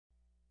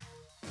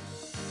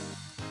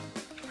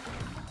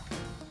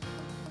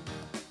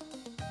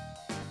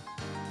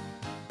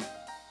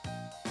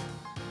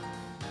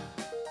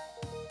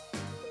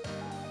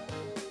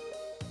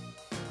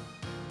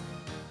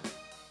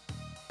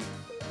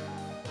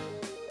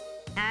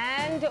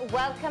And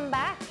welcome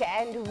back.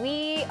 And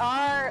we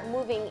are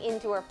moving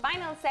into our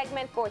final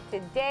segment for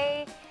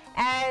today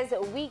as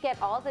we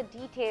get all the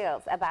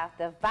details about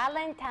the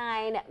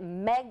Valentine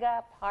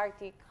Mega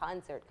Party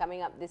Concert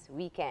coming up this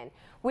weekend.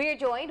 We're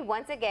joined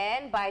once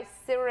again by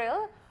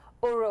Cyril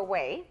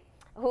Urawei,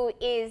 who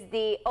is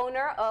the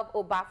owner of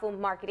UBAFU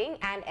Marketing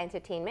and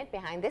Entertainment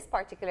behind this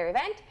particular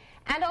event,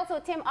 and also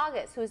Tim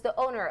August, who's the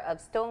owner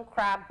of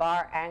Kraab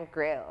Bar and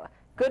Grill.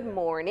 Good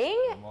morning,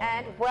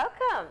 and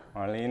welcome.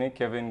 Marlene,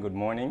 Kevin, good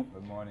morning.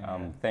 Good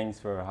morning. Thanks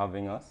for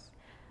having us.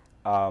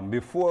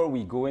 Before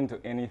we go into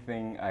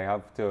anything, I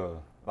have to,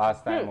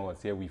 last time I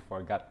was here, we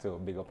forgot to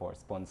big up our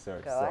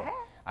sponsors. Go ahead.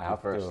 I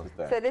have to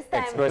So this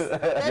time,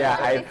 express,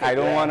 yeah, I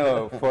don't want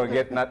to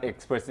forget not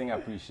expressing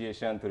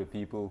appreciation to the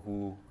people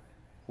who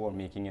are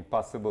making it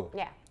possible.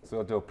 Yeah.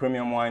 So to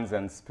Premium Wines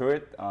and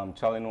Spirit,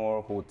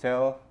 Chalinor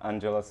Hotel,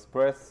 Angela's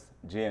Press,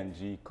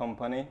 J&G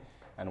Company,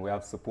 and we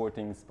have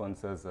supporting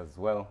sponsors as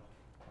well.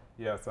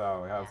 Yes,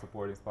 we have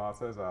supporting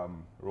sponsors,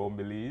 Rome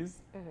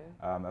Belize,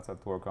 that's a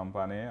tour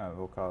company, a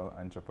local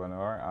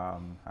entrepreneur,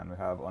 and we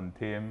have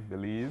Untamed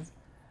Belize,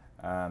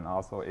 and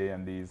also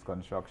A&D's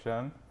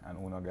Construction and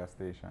Uno Gas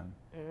Station.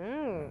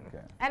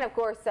 Okay. And of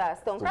course,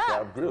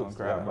 Kraab.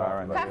 Kraab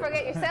Bar and Can't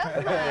forget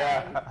yourself,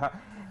 man.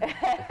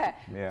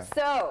 Yeah.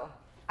 So,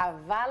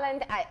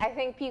 I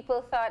think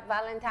people thought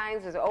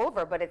Valentine's was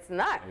over, but it's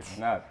not. It's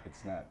not,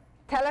 it's not.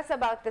 Tell us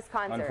about this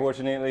concert.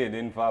 Unfortunately, it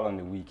didn't fall on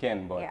the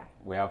weekend, but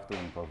we have to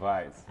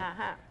improvise.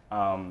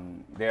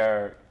 There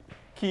are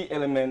key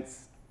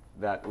elements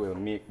that will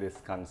make this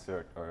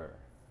concert, or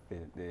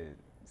the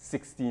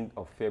 16th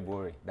of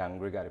February,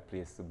 Dangri got a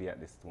place to be at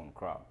the Stone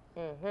Kraab.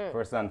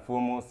 First and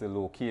foremost, the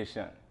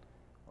location,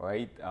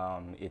 right?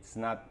 It's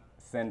not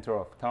center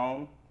of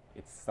town.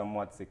 It's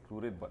somewhat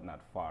secluded, but not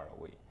far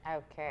away.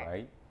 Okay.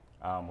 Right?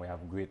 We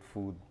have great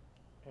food,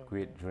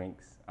 great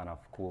drinks, and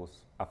of course,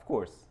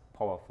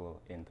 powerful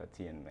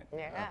entertainment.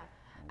 Yeah. Okay.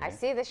 I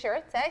see the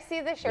shirts. I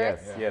see the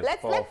shirts. Yes, yes,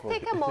 let's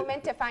take a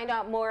moment to find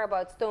out more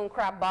about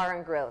Kraab Bar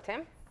and Grill,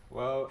 Tim.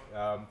 Well,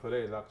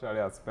 today is actually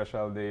a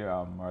special day,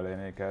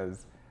 Marlene,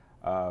 because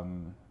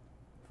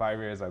 5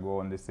 years ago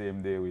on the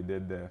same day we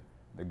did the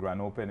grand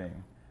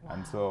opening. Wow.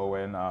 And so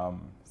when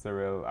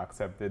Cyril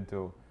accepted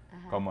to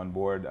come on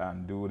board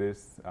and do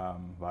this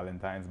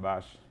Valentine's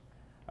Bash,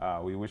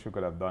 we wish we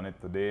could have done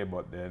it today,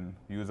 but then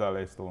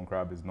usually Stone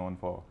Kraab is known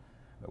for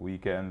the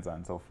weekends,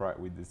 and so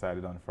we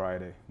decided on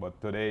Friday. But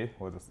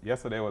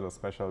yesterday was a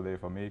special day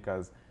for me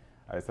because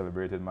I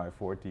celebrated my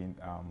 14th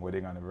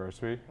wedding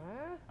anniversary.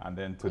 And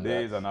then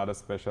today is another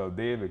special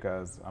day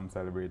because I'm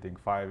celebrating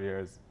 5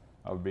 years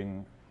of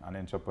being an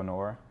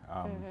entrepreneur,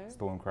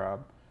 Stone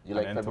Kraab. You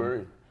like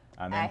February?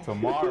 And then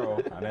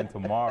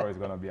tomorrow is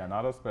going to be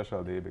another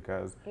special day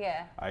because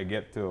I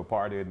get to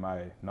party with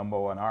my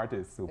 #1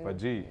 artist, Super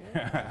G.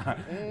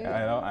 You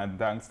know, and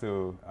thanks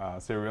to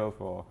Cyril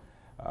for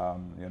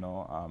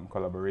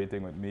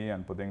collaborating with me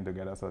and putting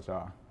together such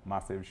a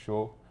massive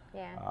show.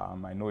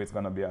 I know it's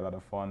going to be a lot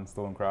of fun.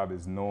 Stone Kraab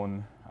is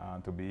known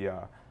to be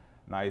a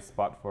nice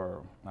spot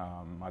for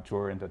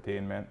mature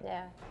entertainment.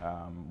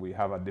 We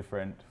have a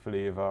different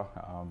flavor.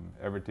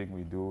 Everything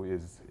we do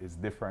is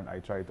different. I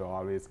try to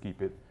always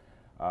keep it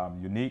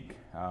unique.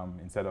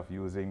 Instead of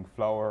using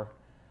flour,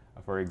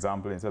 for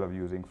example, instead of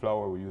using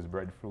flour, we use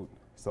breadfruit.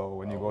 So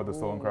when you go to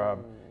Stone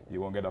Kraab,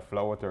 you won't get a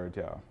flour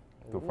tortilla.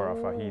 For a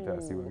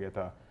fajitas, you will get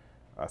a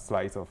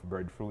slice of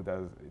breadfruit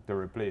to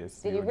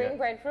replace. Did you bring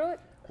breadfruit?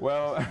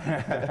 Well,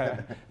 I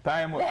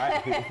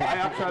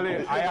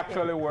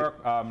actually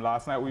worked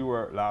last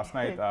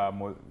night.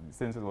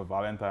 Since it was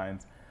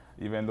Valentine's,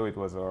 even though it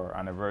was our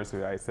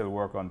anniversary, I still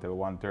work until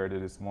 1:30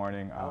 this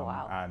morning,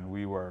 and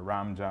we were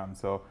ram jam.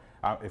 So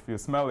if you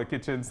smell the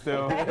kitchen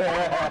still,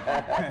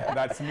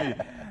 that's me.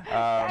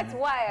 That's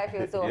why I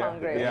feel so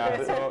hungry.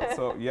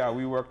 Yeah,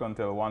 we worked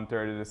until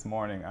 1:30 this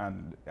morning,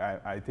 and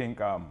I think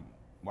a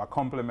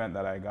compliment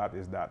that I got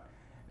is that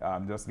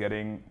just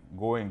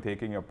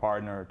taking your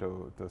partner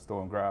to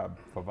Stone Kraab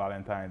for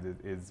Valentine's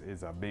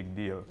is a big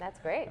deal. That's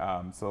great.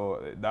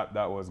 So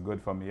that was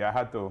good for me. I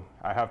have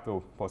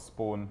to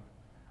postpone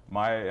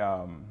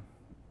my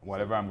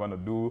whatever I'm going to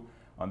do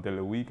until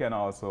the weekend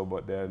also,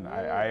 but then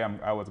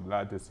I was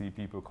glad to see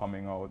people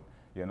coming out,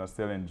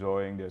 still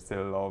enjoying, there's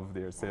still love,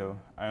 there's still,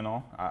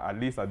 at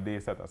least a day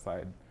set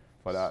aside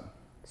for that.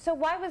 So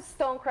why was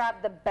Stone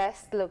Kraab the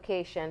best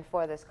location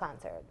for this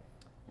concert?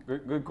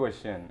 Good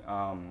question.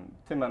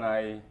 Tim and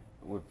I,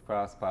 we've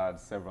crossed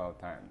paths several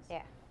times.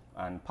 Yeah.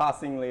 And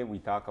passingly, we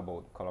talk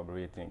about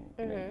collaborating.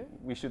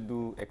 We should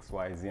do X,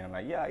 Y, Z, and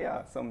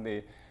like,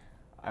 someday.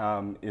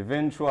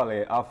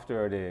 Eventually,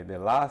 after the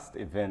last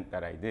event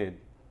that I did,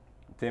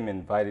 Tim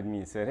invited me.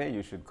 He said, "Hey,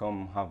 you should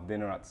come have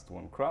dinner at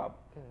Stone Kraab."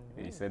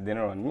 He said,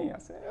 "Dinner on me." I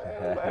said,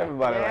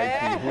 "Everybody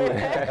likes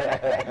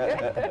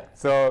food."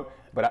 So,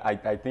 but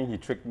I think he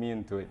tricked me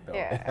into it, though.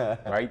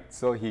 Right?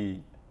 So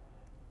he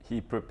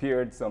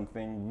prepared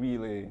something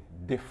really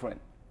different,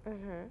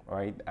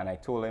 right? And I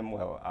told him,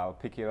 well, I'll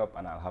pick it up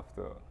and I'll have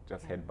to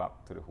just head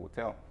back to the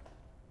hotel.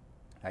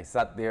 I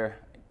sat there.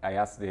 I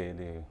asked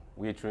the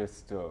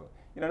waitress to,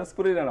 you know, just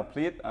put it on a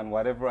plate, and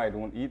whatever I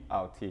don't eat,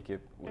 I'll take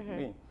it with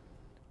me.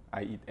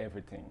 I eat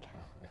everything.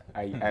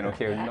 I don't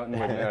care nothing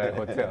with me at a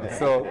hotel.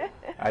 So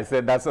I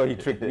said that's how he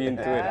tricked me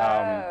into it.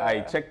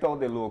 I checked out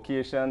the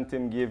location.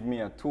 Tim gave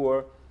me a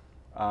tour.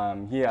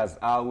 He has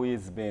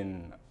always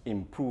been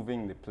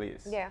improving the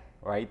place. Yeah.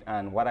 Right?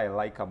 And what I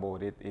like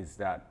about it is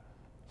that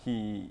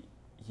he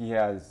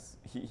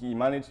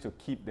managed to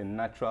keep the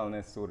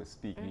naturalness, so to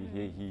speak.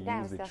 He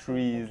used the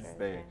trees.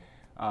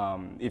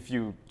 If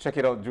you check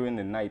it out during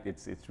the night,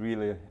 it's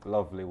really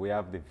lovely. We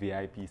have the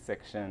VIP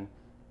section,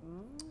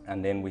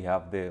 and then we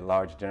have the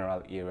large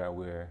general area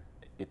where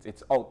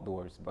it's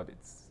outdoors, but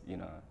it's, you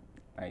know,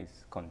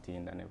 nice,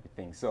 contained and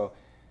everything. So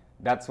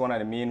that's one of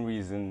the main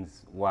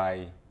reasons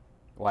why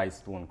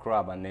Stone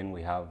Kraab. And then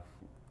we have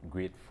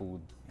great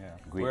food. Yeah,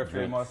 great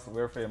drinks.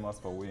 We're famous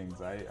for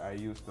wings. I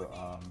used to.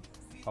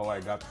 How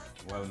I got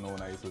well known,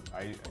 they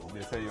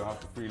say you have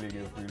to freely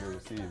give, freely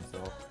receive. So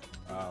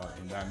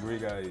in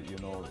Dangriga, you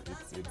know,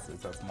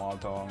 it's a small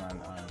town, and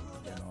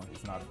you know,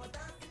 it's not,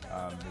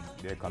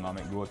 the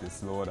economic growth is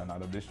slower than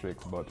other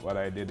districts. But what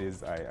I did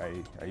is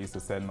I used to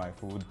send my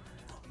food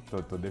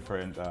to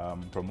different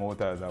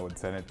promoters. I would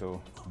send it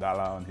to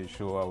Dala on his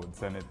show. I would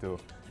send it to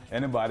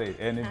anybody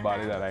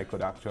that I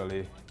could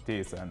actually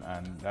taste,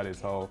 and that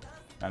is how.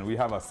 And we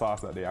have a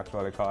sauce that they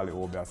actually call the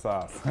Obia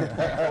sauce.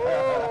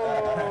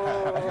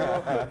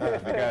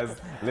 Because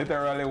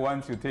literally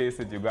once you taste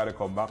it, you got to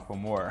come back for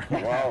more.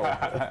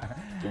 Wow.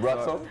 You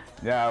brought some?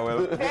 Yeah,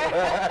 well,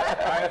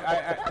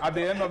 at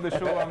the end of the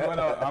show,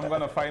 I'm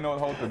gonna find out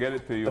how to get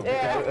it to you.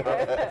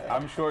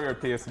 I'm sure your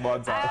taste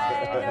buds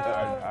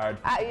are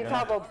you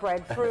talk about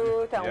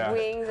breadfruit and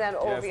wings and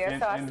Obia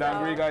sauce. In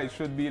Dangriga, it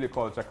should be the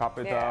culture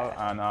capital.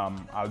 And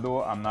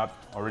although I'm not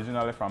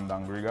originally from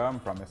Dangriga,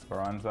 I'm from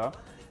Esperanza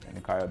in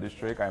the Kaya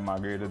district. I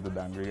migrated to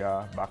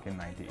Dangriga back in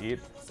 '98,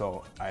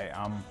 so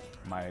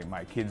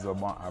my kids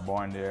are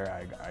born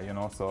there. You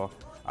know, so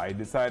I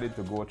decided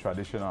to go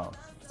traditional.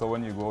 So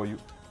when you go,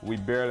 we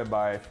barely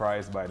buy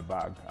fries by the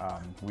bag.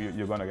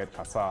 You're gonna get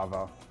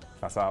cassava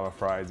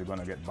fries. You're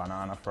gonna get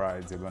banana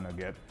fries. You're gonna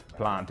get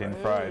plantain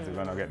fries. You're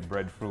gonna get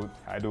breadfruit.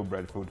 I do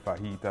breadfruit,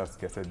 fajitas,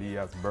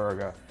 quesadillas,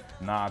 burger,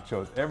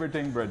 nachos,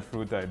 everything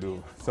breadfruit I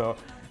do. So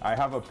I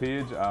have a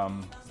page,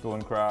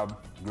 Stone Kraab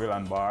Grill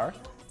and Bar.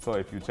 So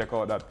if you check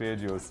out that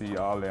page, you'll see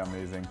all the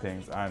amazing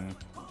things. And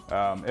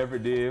every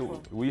day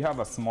we have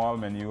a small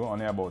menu,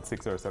 only about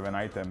 6 or 7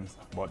 items.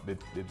 But the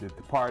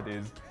part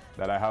is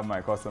that I have my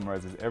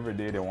customers is every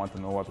day they want to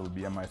know what will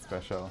be in my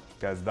special,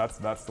 because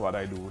that's what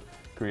I do.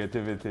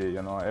 Creativity,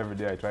 you know. Every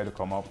day I try to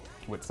come up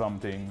with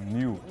something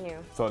new.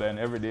 So then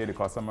every day the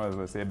customers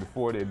will say,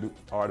 before they do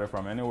order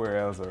from anywhere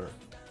else, or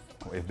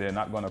if they're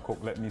not going to cook,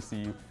 let me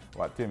see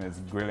what Tim is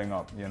grilling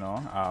up. You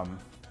know.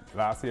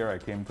 Last year I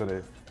came to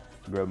the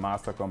Grill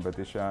Master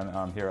competition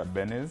here at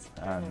Belize,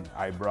 and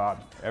I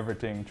brought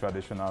everything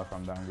traditional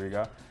from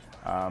Dangriga.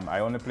 I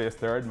only placed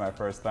 3rd my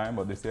first time,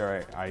 but this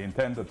year I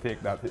intend to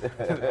take that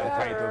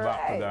title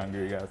back to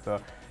Dangriga.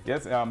 So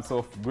yes,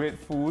 so great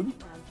food,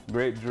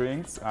 great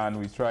drinks, and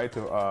we try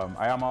to.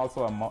 I am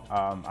also an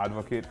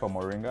advocate for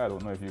moringa. I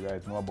don't know if you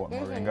guys know about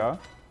moringa.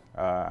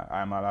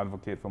 I'm an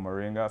advocate for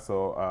moringa.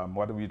 So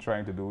what we're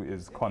trying to do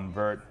is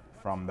convert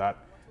from that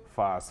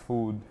fast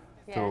food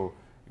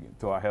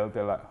to a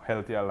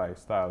healthier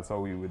lifestyle. So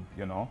we would,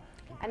 you know.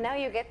 And now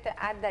you get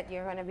to add that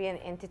you're going to be an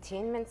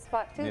entertainment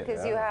spot too,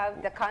 because you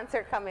have the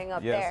concert coming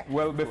up there.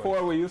 Well,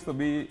 before we used to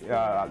be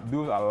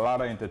do a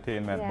lot of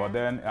entertainment, but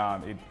then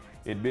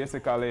it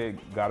basically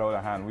got out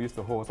of hand. We used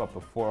to host up to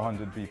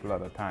 400 people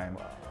at a time.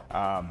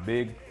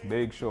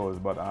 Big shows,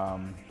 but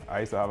I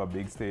used to have a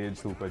big stage,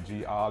 Super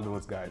G, all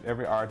those guys.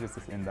 Every artist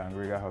in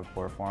Dangriga has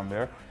performed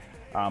there.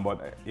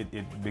 But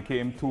it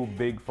became too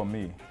big for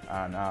me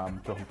and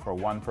for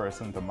one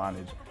person to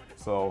manage.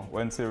 So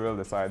when Cyril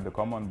decided to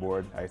come on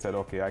board, I said,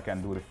 okay, I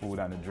can do the food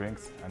and the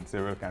drinks, and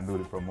Cyril can do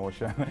the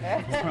promotion.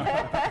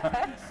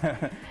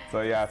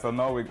 So yeah, so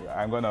now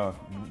I'm gonna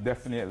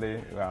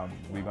definitely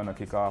we're gonna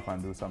kick off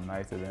and do some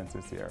nice events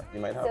this year.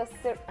 You might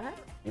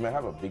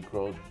have a big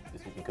crowd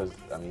this week, because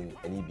I mean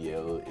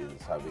NEBL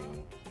is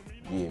having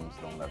games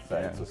down that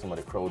side, so some of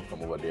the crowd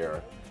from over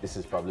there, this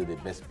is probably the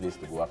best place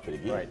to go after the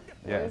game. Right.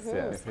 Yes,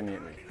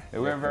 definitely.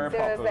 We're very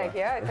popular. Like,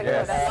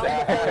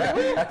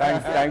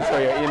 thanks for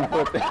your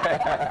input.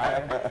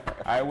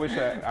 I wish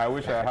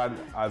I had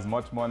as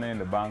much money in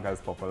the bank as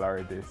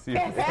popularity.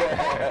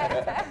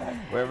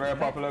 We're very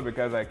popular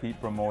because I keep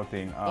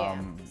promoting.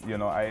 You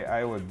know,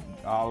 I would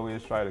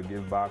always try to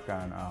give back,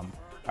 and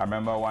I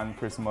remember one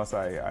Christmas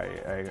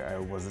I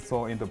was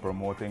so into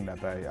promoting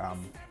that I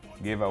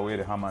gave away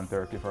the ham and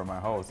turkey for my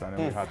house, and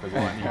then we had to go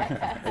and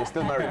eat. You're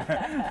still married?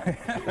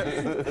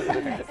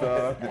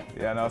 So,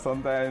 you know,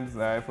 sometimes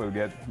wife will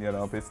get, you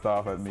know, pissed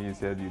off at me,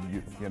 said,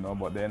 you know,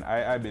 but then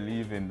I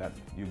believe in that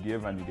you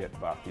give and you get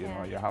back, you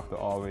know. You have to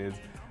always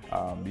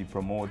be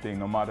promoting,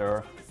 no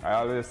matter, I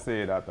always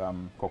say that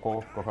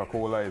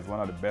Coca-Cola is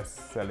one of the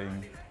best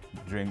selling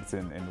drinks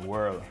in the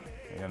world,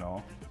 you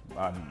know.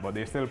 but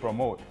they still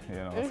promote, you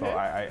know. So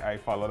I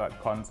follow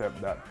that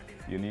concept that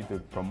you need to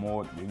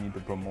promote,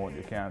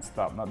 you can't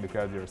stop. Not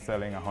because you're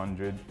selling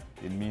 100,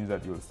 it means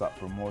that you'll stop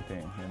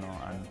promoting, you know.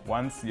 And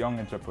once young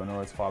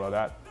entrepreneurs follow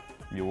that,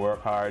 you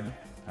work hard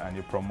and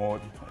you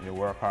promote, you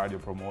work hard, you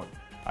promote.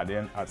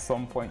 At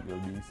some point you'll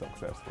be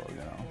successful, you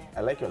know.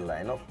 I like your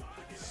lineup.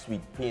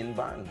 Sweet Pain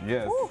Band.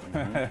 Yes.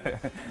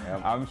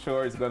 I'm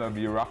sure it's going to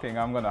be rocking.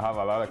 I'm going to have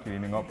a lot of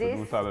cleaning up to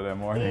do Saturday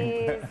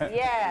morning.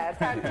 Yeah.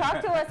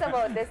 Talk to us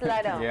about this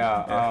lineup.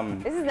 Yeah.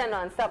 This is a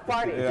non-stop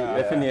party. Yeah.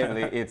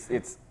 Definitely.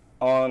 It's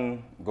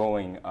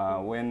ongoing.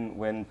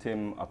 When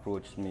Tim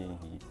approached me,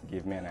 he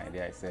gave me an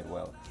idea. I said,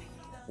 well,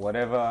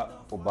 whatever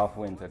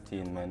UBAFU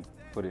Entertainment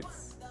put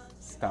its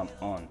stamp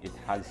on, it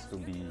has to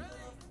be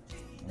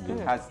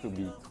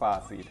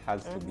classy, it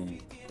has to be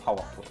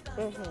powerful,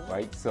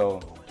 right? So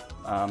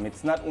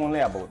it's not only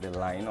about the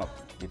lineup,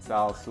 it's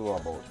also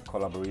about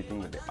collaborating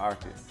with the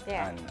artists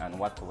and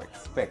what to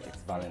expect.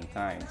 It's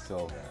Valentine,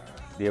 so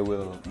they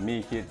will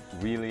make it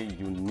really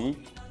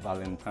unique,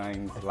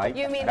 Valentine's like.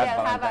 You mean that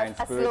they'll have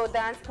Valentine's a slow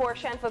dance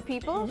portion for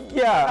people?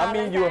 Yeah, I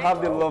mean you'll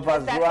have the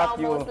lovers that's rock.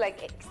 Almost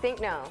like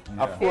extinct now.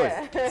 Of course.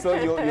 So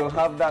you'll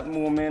have that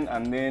moment,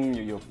 and then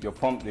you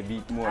pump the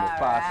beat more, the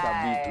faster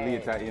beat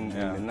later in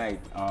the night.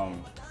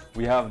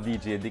 We have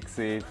DJ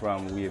Dixie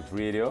from Wave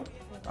Radio,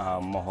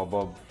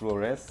 Mohobob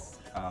Flores,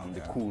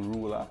 the cool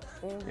ruler.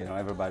 You know,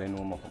 everybody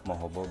know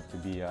Mohobob to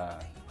be,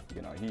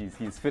 you know,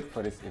 he's fit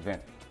for this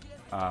event.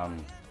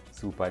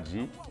 Super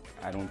G,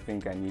 I don't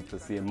think I need to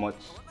say much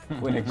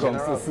when it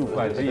comes to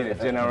Super G, the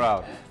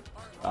general.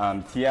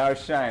 TR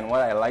Shine,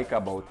 what I like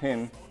about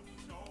him,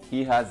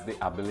 he has the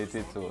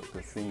ability to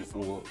sing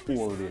all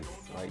this,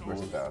 right?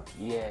 Versatile.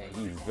 Yeah,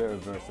 he's very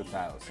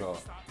versatile, so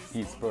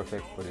he's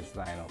perfect for this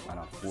lineup. And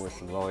of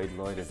course,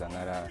 Lloyd is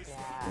another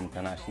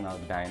international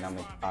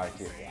dynamic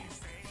artist.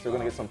 So you're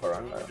gonna get some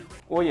paranda?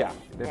 Oh yeah,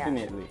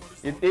 definitely.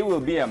 It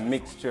will be a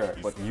mixture,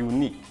 but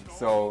unique.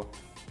 So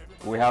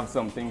we have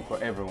something for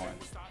everyone.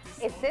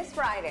 It's this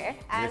Friday,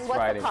 and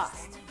what's the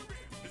cost?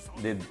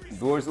 The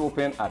doors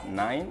open at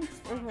 9.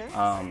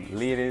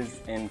 Ladies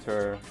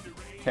enter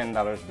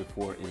 $10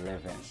 before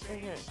 11.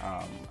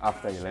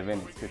 After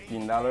 11, it's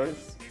 $15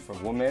 for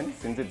women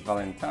since it's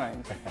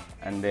Valentine,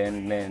 and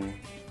then men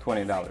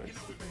 $20.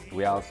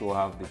 We also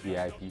have the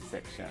VIP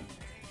section.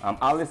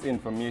 All this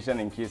information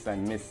in case I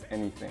miss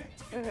anything.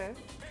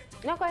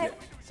 No, go ahead.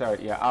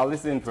 All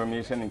this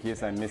information in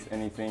case I miss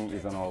anything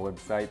is on our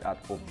website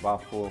at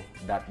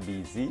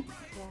ubafu.bz,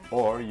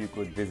 or you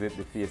could visit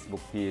the Facebook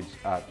page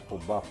at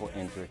UBAFU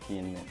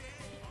Entertainment.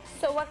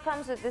 So what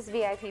comes with this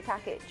VIP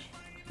package?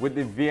 With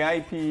the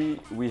VIP,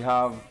 we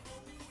have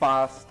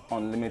fast,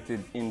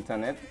 unlimited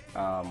internet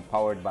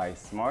powered by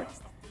Smart.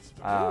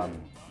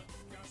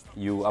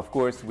 Of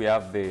course, we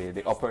have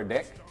the upper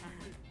deck.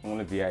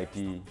 Only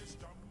VIP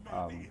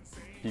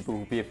people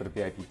who pay for the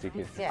VIP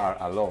tickets are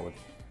allowed.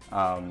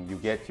 You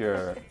get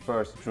your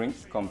first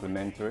drinks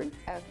complimentary.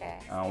 Okay.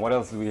 What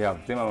else do we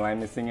have? Tim, am I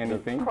missing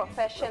anything?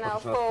 Professional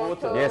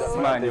photo. Yes,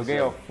 man, you get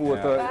your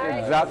photo.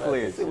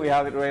 Exactly. See, we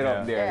have it right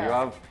up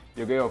there.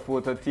 You get your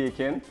photo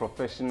taken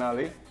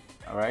professionally.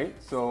 All right.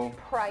 So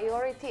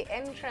priority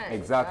entrance.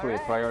 Exactly,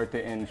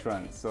 priority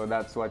entrance. So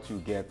that's what you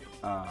get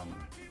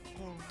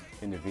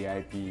in the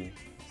VIP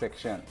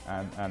section.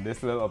 And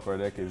this little upper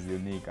deck is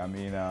unique. I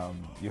mean,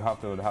 you have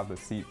to have the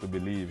seat to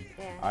believe.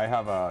 I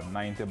have a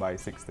 90 by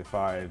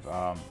 65.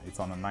 It's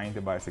on a 90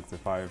 by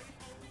 65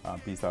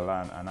 piece of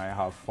land, and I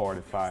have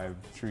 45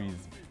 trees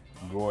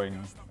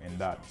growing in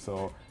that.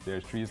 So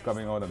there's trees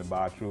coming out of the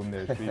bathroom,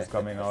 there's trees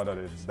coming out of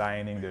the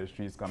dining, there's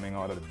trees coming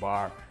out of the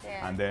bar,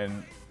 and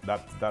then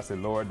that's the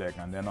lower deck,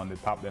 and then on the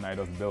top, then I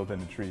just built in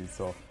the trees.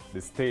 So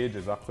the stage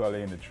is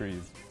actually in the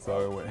trees.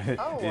 So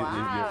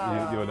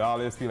you would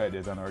always feel like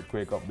there's an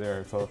earthquake up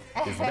there. So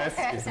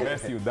it's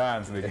best you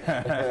dance.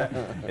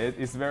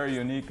 It's very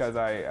unique because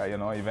you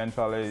know,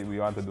 eventually we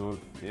want to do.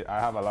 I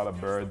have a lot of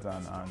birds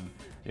and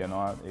you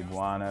know,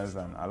 iguanas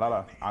and a lot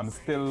of. I'm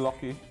still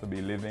lucky to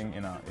be living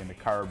in the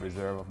Kraab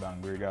Reserve of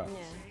Dangriga.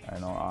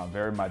 You know, a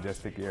very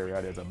majestic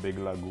area. There's a big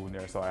lagoon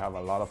there, so I have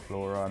a lot of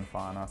flora and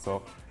fauna.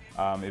 So.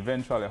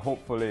 Eventually,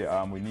 hopefully,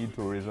 we need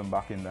tourism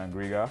back in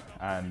Dangriga,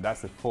 and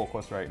that's the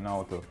focus right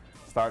now, to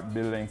start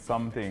building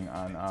something,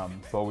 and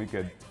so we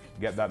could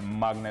get that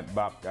magnet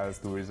back, as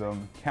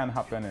tourism can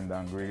happen in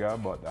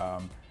Dangriga, but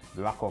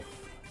lack of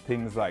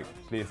things like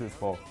places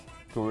for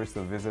tourists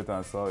to visit,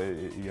 and so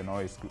you know,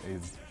 is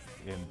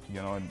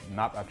you know,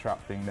 not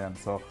attracting them.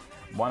 So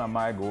one of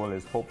my goals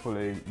is,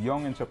 hopefully,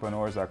 young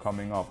entrepreneurs are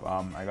coming up.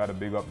 I got to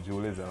big up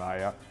Julie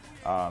Zelaya.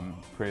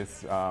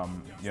 Chris,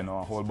 you know,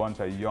 a whole bunch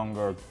of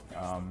younger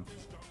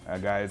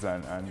guys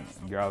and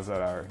girls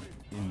that are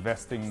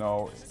investing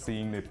now,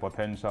 seeing the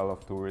potential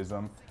of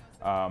tourism.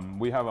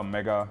 We have a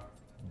mega,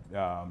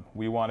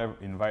 we want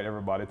to invite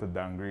everybody to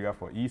Dangriga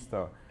for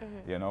Easter.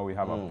 You know, we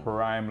have a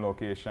prime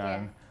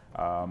location.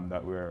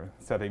 that we're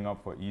setting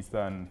up for Easter,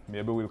 and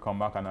maybe we'll come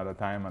back another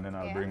time, and then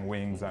I'll bring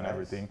wings and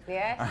everything,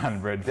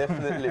 and bread.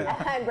 Definitely.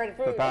 And bread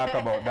fruit. To talk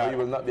about that. You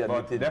will not be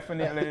admitted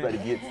definitely, by the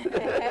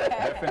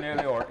gates.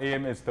 definitely our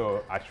aim is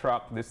to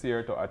attract this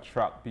year, to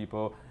attract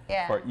people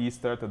for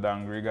Easter to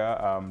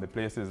Dangriga. The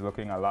place is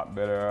looking a lot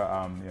better.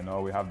 You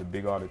know, we have the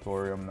big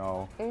auditorium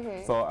now.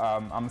 So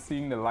I'm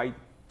seeing the light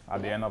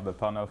at the end of the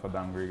tunnel for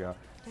Dangriga.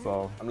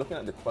 So I'm looking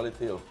at the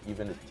quality of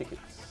even the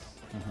tickets.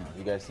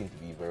 You guys seem to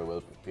be very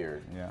well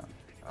prepared. Yeah.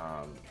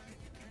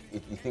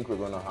 You think we're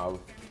going to have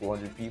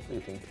 400 people?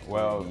 You think?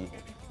 Well,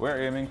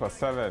 we're aiming for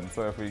 7.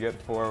 So if we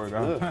get 4, we're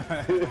going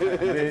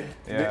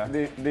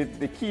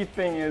The key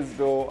thing is,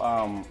 though,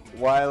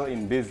 while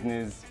in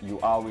business, you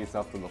always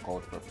have to look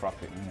out for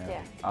profit.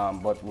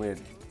 But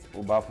with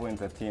UBAFU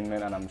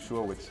Entertainment, and I'm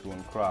sure with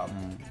Stone Kraab,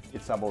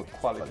 it's about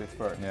quality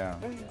first.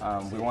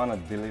 We want to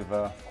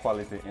deliver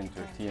quality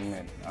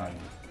entertainment,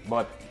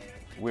 but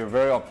we're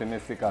very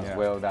optimistic as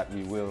well that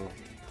we will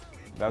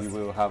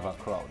have a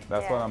crowd.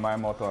 That's one of my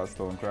mottos at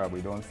Stone Kraab.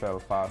 We don't sell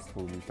fast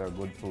food, we sell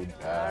good food.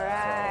 All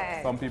right.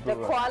 So some people,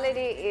 the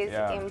quality is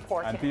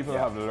important. And people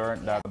have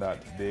learned that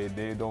if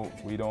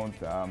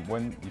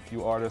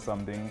you order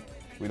something,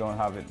 we don't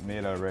have it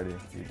made already.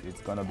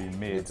 It's gonna be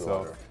made to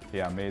order.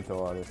 Made to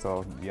order.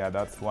 So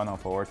that's one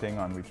of our things,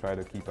 and we try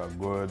to keep a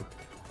good,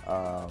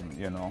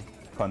 you know,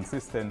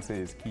 consistency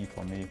is key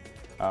for me.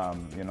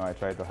 You know, I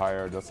try to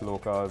hire just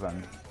locals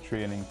and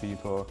training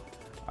people.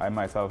 I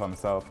myself am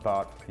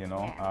self-taught, you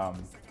know.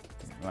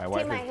 My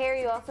wife I hear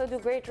you also do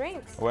great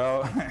drinks.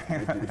 Well,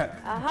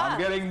 I'm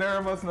getting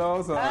nervous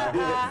now, so I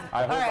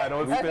hope I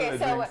don't spill the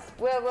drinks.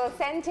 We'll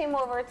send Tim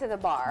over to the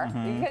bar.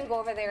 You can go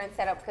over there and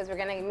set up, because we're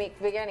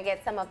gonna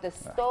get some of the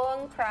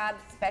Stone Kraab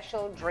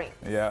special drinks.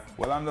 Yeah.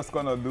 Well, I'm just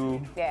gonna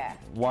do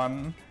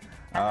one.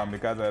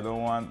 Because I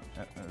don't want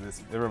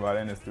everybody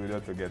in the studio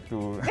to get too...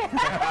 All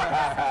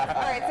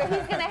right, so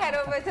he's going to head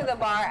over to the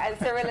bar, and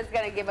Cyril is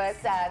going to give us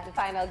the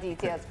final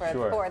details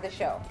for the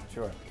show.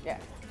 Sure.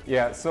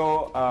 Yeah,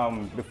 so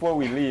before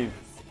we leave,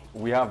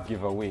 we have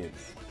giveaways,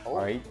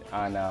 right?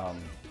 And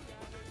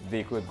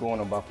they could go on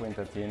UBAFU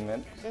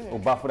Entertainment,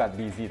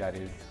 UBAFU.bz that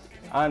is,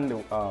 and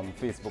the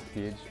Facebook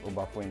page,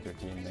 UBAFU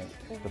Entertainment,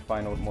 to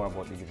find out more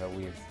about the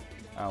giveaways.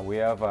 We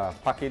have a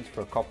package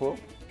for a couple.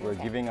 We're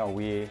giving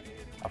away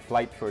a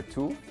flight for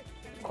 2,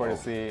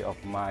 courtesy of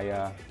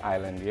Maya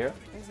Island Air.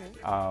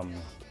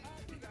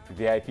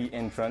 VIP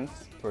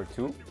entrance for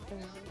 2.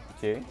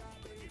 Okay.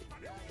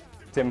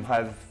 Tim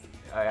has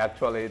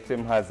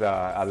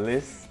a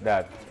list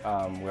that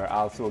we're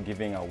also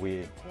giving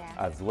away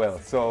as well.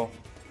 So,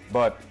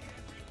 but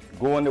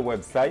go on the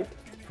website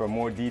for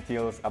more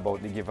details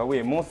about the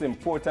giveaway. Most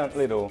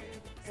importantly, though,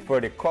 for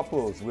the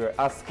couples, we're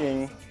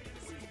asking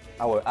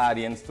our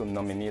audience to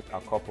nominate a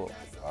couple.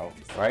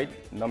 Right?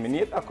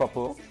 Nominate a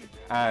couple,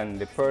 and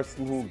the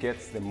person who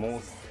gets the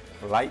most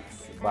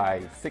likes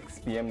by 6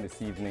 p.m.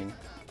 this evening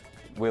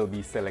will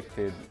be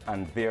selected,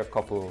 and their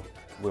couple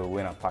will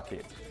win a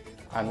package.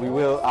 And we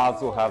will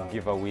also have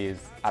giveaways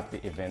at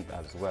the event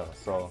as well,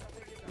 so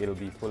it'll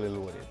be fully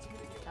loaded.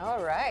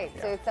 All right,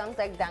 so it sounds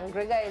like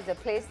Dangriga is a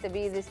place to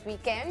be this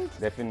weekend.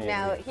 Definitely.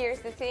 Now,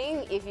 here's the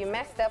thing. If you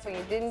messed up and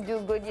you didn't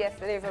do good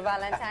yesterday for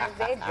Valentine's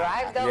Day,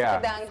 drive down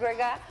to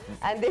Dangriga,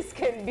 and this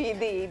can be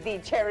the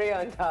cherry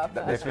on top.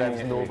 That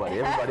describes nobody.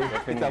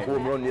 Everybody hit a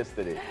home run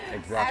yesterday.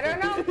 Exactly. I don't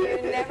know.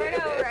 You never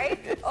know, right?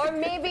 Or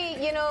maybe,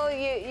 you know,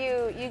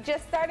 you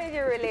just started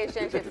your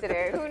relationship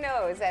today. Who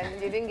knows?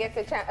 And you didn't get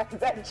that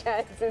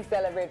chance to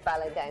celebrate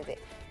Valentine's Day.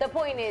 The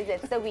point is,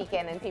 it's the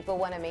weekend, and people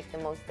want to make the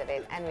most of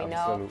it. And we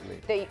know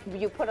that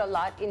you put a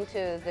lot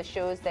into the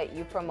shows that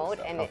you promote,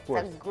 and it's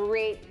a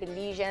great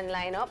Belizean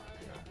lineup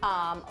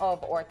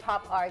of our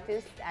top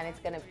artists, and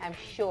I'm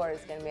sure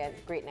it's gonna be a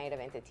great night of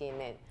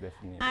entertainment.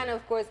 Definitely. And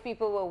of course,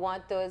 people will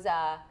want those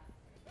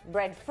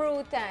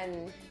breadfruit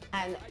and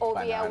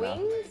obia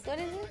wings. What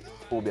is it?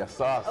 Obia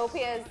sauce.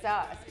 Obia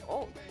sauce.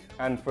 Oh.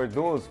 And for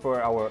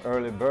our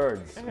early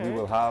birds, we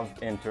will have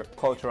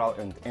cultural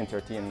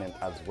entertainment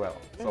as well.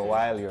 So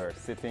while you're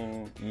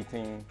sitting,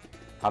 eating,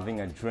 having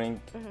a drink,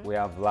 we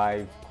have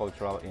live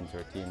cultural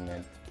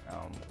entertainment,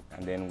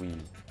 and then we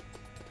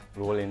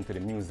roll into the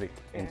music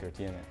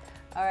entertainment.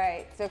 All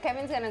right, so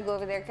Kevin's gonna go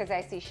over there because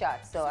I see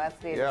shots, so I'll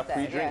stay this side.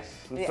 Free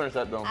drinks. Let's search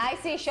that down. I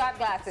see shot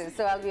glasses,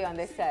 so I'll be on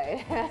this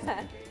side.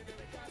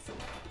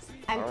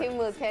 And Tim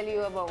will tell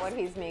you about what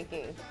he's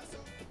making.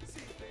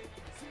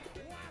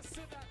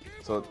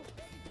 So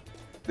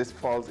this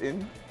falls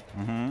in.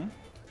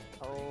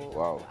 Oh,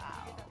 wow.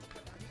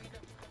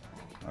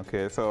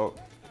 Okay, so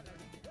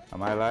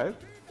am I live?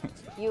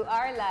 You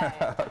are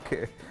live.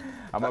 Okay,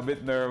 I'm a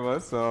bit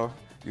nervous. So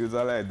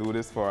usually I do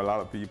this for a lot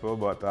of people,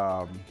 but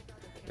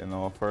you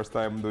know, first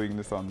time doing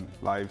this on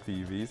live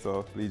TV.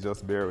 So please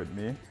just bear with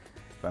me.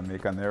 If I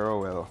make an error,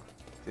 well.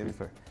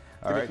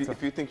 All right,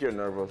 if you think you're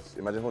nervous,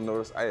 imagine how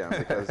nervous I am,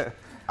 because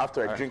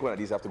after I drink one of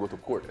these, I have to go to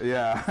court.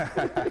 Yeah.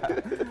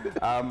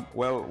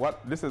 Well,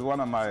 this is one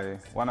of my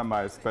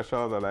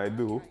specials that I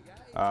do.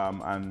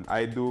 And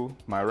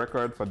my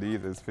record for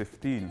these is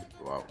 15.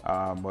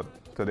 Wow.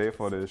 But today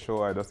for the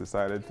show, I just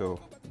decided to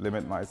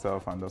limit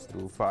myself and just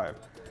do 5.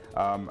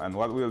 And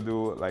what we'll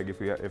do, like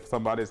if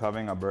somebody's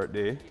having a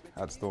birthday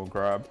at Stone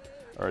Kraab,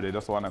 or they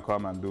just want to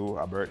come and do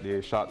a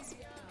birthday shots,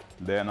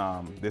 then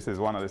this is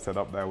one of the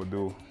setup that I would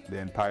do the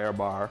entire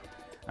bar.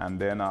 And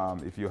then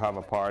if you have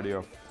a party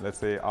of, let's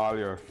say, all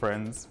your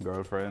friends,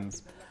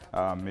 girlfriends,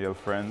 male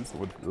friends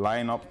would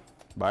line up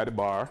by the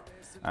bar,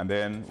 and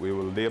then we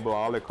will label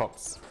all the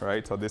cups,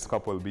 right? So this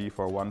cup will be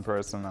for one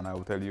person, and I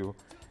will tell you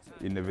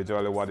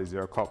individually what is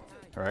your cup,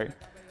 right?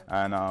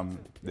 And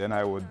then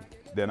I would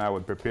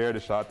prepare the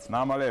shots.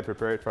 Normally I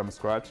prepare it from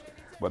scratch,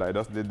 but I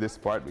just did this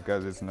part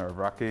because it's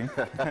nerve-wracking.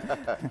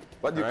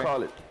 What do you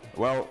call it?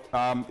 Well,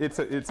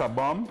 it's a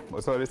bomb.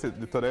 So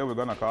today we're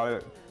gonna call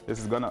it.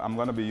 I'm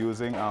gonna be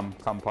using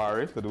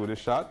Campari to do this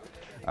shot,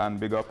 and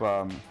big up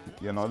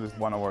you know, this is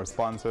one of our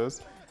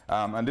sponsors.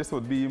 And this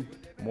would be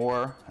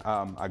more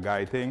a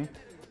guy thing.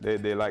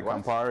 They like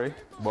Campari,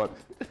 but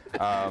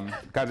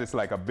because it's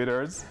like a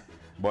bitters.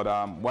 But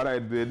what I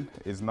did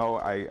is now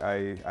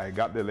I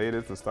got the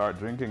ladies to start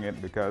drinking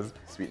it because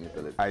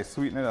I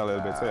sweeten it a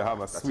little bit, so you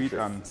have a sweet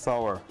and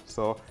sour.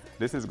 So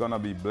this is gonna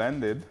be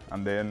blended,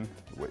 and then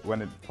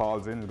when it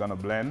falls in, it's gonna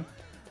blend,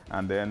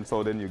 and then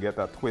you get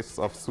that twist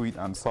of sweet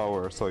and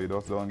sour, so you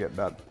just don't get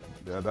that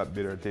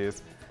bitter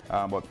taste.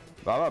 But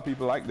a lot of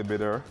people like the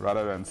bitter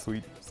rather than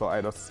sweet, so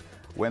I just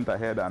went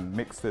ahead and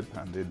mixed it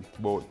and did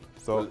both.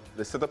 So well,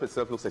 the setup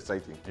itself looks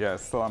exciting.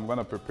 Yes, so I'm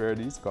gonna prepare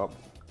these cups.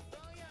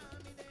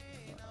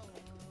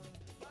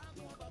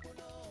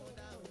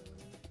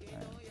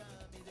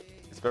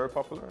 Very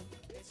popular.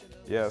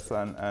 Yes,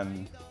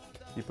 and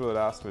people would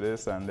ask for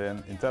this, and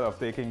then instead of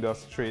taking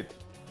just straight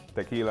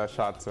tequila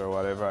shots or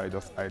whatever,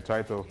 I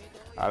try to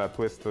add a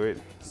twist to it.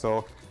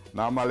 So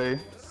normally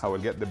I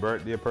would get the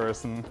birthday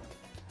person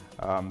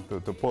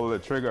to pull the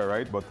trigger,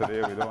 right? But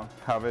today we don't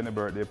have any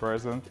birthday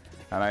person,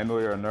 and I know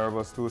you're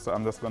nervous too, so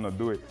I'm just gonna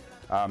do it.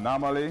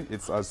 Normally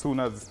it's as soon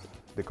as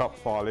the cup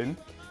fall in,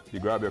 you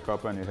grab your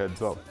cup and you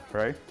heads up,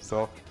 right?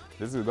 So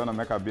this is gonna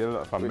make a bit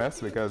of a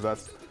mess because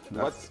that's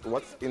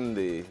what's in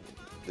the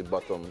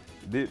bottom?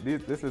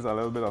 This is a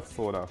little bit of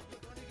soda,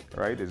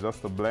 right? It's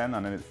just a blend,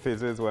 and then it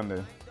fizzes when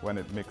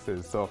it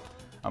mixes. So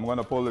I'm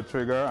gonna pull the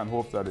trigger and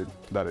hope that it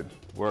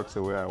works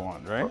the way I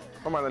want, right?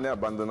 Come on, and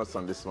abandon us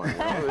on this one. You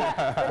know?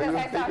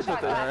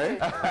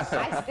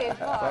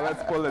 So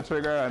let's pull the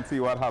trigger and see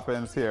what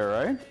happens here,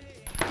 right?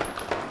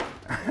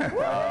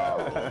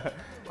 Wow.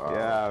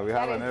 Yeah, we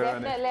have an error.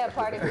 Definitely a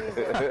party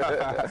pieces.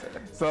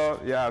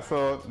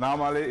 So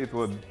normally it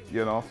would,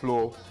 you know,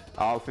 flow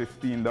all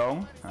 15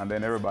 down, and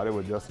then everybody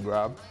would just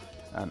grab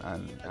and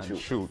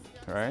shoot,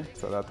 right?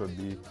 So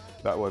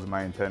that was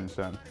my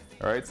intention,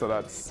 right? So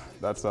that's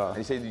And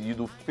you said you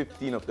do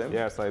 15 of them?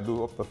 Yes, I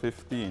do up to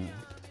 15,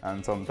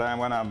 and sometimes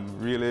when I'm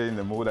really in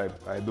the mood,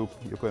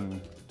 you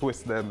can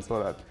twist them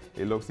so that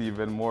it looks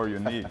even more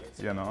unique,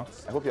 you know.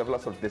 I hope you have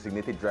lots of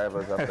designated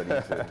drivers after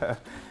this.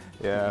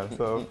 Yeah,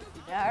 so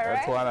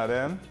that's one of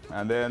them.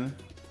 And then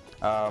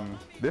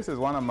this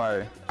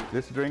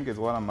drink is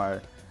one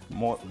of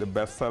the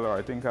best seller.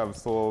 I think I've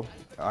sold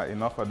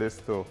enough of this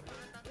to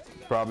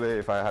probably,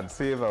 if I had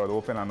saved, I would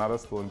open another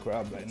Stone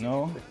Kraab right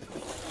now.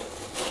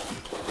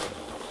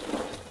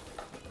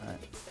 Right.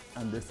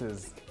 And this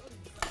is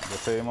the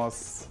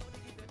famous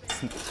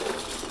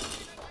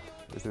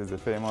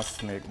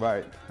snake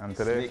bite. And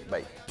today, snake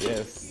bite.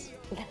 Yes.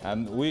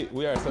 And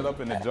we are set up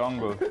in the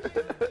jungle.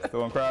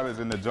 Stone Kraab is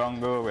in the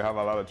jungle. We have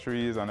a lot of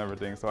trees and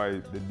everything. So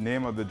the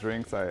name of the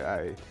drinks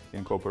I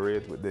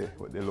incorporate with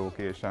the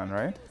location,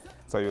 right?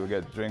 So you'll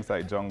get drinks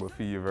like Jungle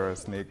Fever,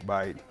 Snake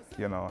Bite,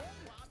 you know,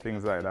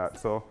 things like that.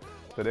 So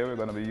today we're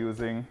going to be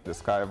using the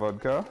Sky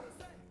Vodka,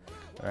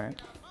 right?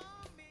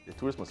 The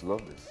tourists must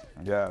love this.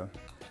 Yeah.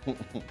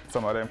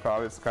 Some of them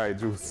call it Sky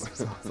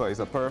Juice. So it's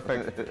a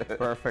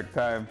perfect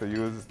time to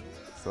use.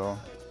 So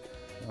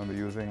I'm going to be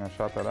using a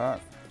shot of that.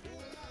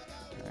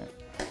 Okay.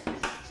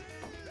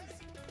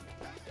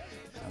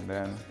 And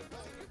then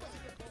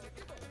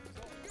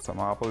some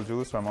apple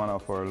juice from one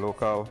of our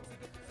local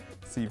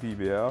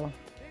CPBL.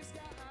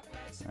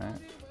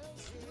 Right.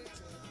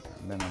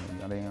 And then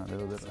I'm adding a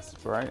little bit of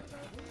Sprite.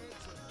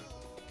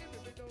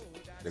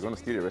 They're going to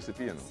steal your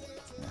recipe, you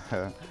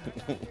know?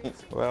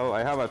 Well,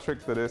 I have a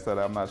trick to this that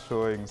I'm not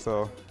showing,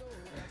 so.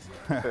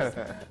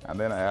 And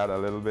then I add a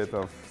little bit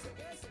of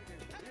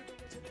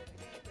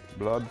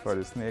blood for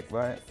the snake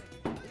bite.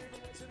 And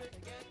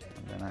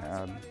then I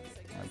add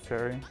my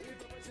cherry.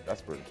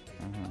 That's brilliant.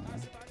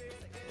 That's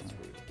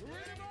brilliant.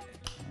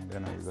 And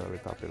then I usually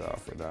top it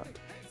off with that.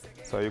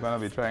 So you're going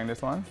to be trying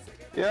this one?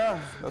 Yeah.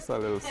 That's a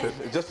little sip.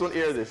 Just don't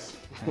air this.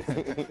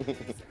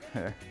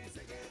 Yeah.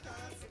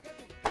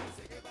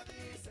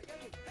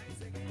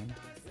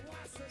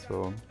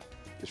 So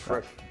It's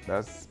fresh.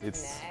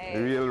 It's nice.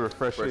 real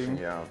refreshing.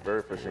 Yeah, very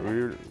refreshing.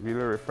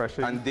 Really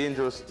refreshing. And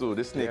dangerous too.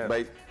 This snake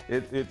bite.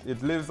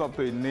 It lives up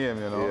to its name,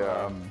 you know.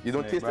 Yeah. You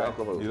don't taste the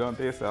alcohol. You don't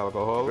taste the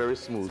alcohol. Very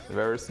smooth.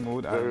 Very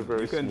smooth. Very,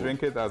 very you can smooth.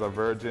 drink it as a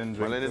virgin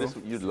drink.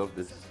 You'd love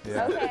this.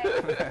 Yeah.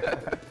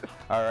 Okay.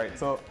 All right.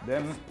 So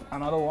then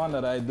another one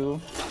that I do.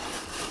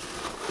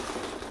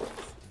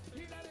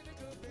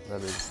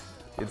 That is,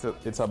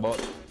 it's about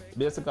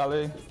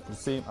basically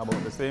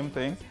about the same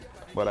thing,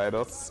 but I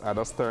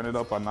just turn it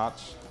up a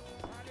notch.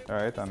 All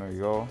right, and we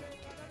go.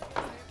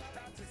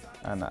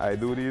 And I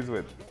do these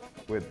with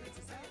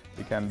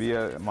it can be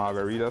a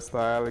margarita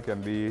style, it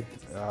can be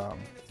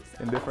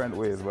in different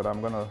ways, but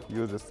I'm gonna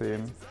use the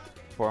same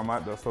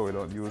format just so we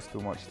don't use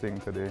too much thing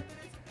today.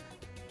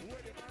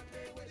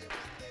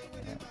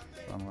 Yeah,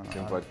 so I'm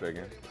gonna add,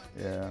 again.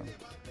 yeah.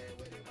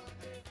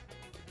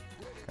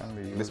 Can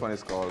be This one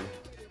is called.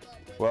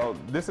 Well,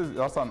 this is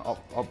also an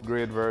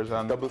upgrade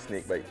version. Double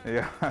snake bite.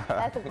 Yeah.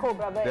 That's a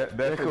cobra bite.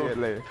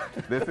 Definitely.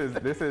 This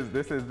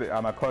is the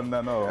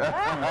anaconda now.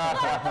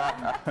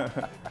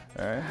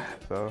 Right?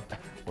 So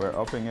we're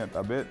upping it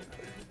a bit.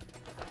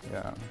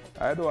 Yeah.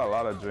 I do a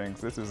lot of drinks.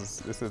 This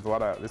is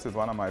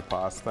one of my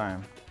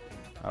pastime.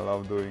 I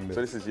love doing this.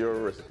 So this is your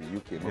recipe.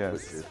 You came up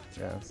with it.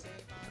 Yes.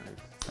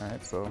 Nice. All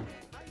right. So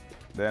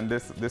then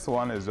this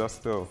one is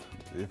just to,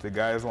 if the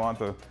guys want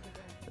to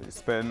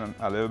spend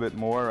a little bit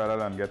more rather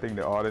than getting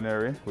the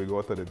ordinary, we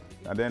go to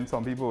and then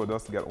some people will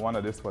just get one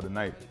of this for the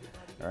night,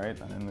 all right?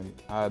 And then we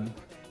add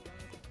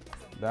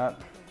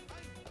that,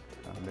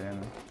 and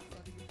then.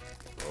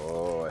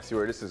 Oh, I see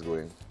where this is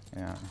going.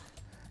 Yeah,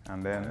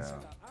 and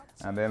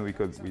then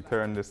we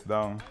turn this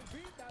down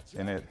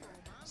in it.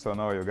 So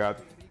now you got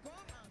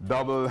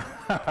double.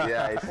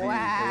 Yeah, I see.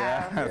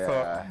 Wow. Yeah.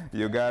 So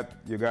you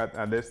got,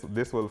 and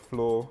this will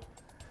flow,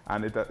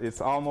 and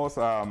it's almost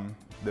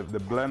the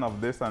blend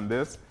of this and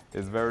this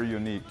is very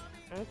unique.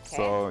 Okay.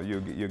 So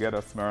you get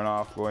a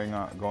Smirnoff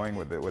going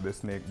with the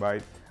snake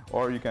bite,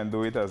 or you can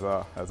do it as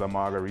a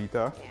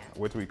margarita,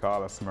 which we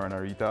call a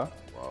Smirnorita.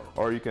 Wow.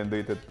 Or you can do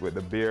it with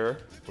the beer,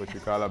 which we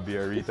call a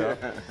beerita.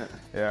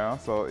 Yeah.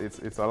 So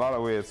it's a lot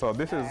of ways. So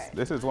this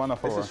is one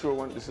of our.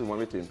 This is one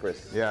way to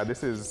impress. Yeah.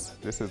 This is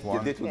one.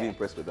 Your date will be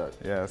impressed with that.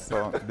 Yeah.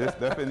 So this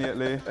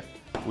definitely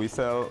we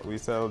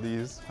sell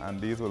these,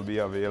 and these will be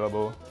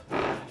available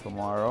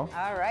tomorrow.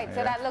 All right,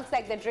 so that looks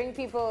like the drink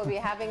people will be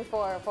having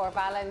for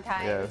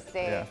Valentine's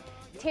Day. Yeah.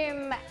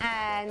 Tim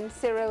and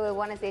Cyril, we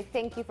want to say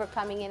thank you for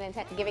coming in and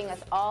giving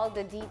us all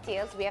the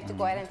details. We have to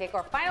go ahead and take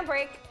our final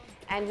break,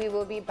 and we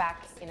will be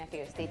back in a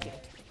few. Stay tuned.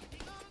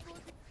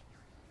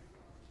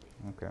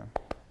 Okay.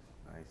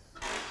 Nice.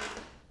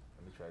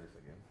 Let me try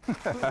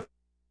this again.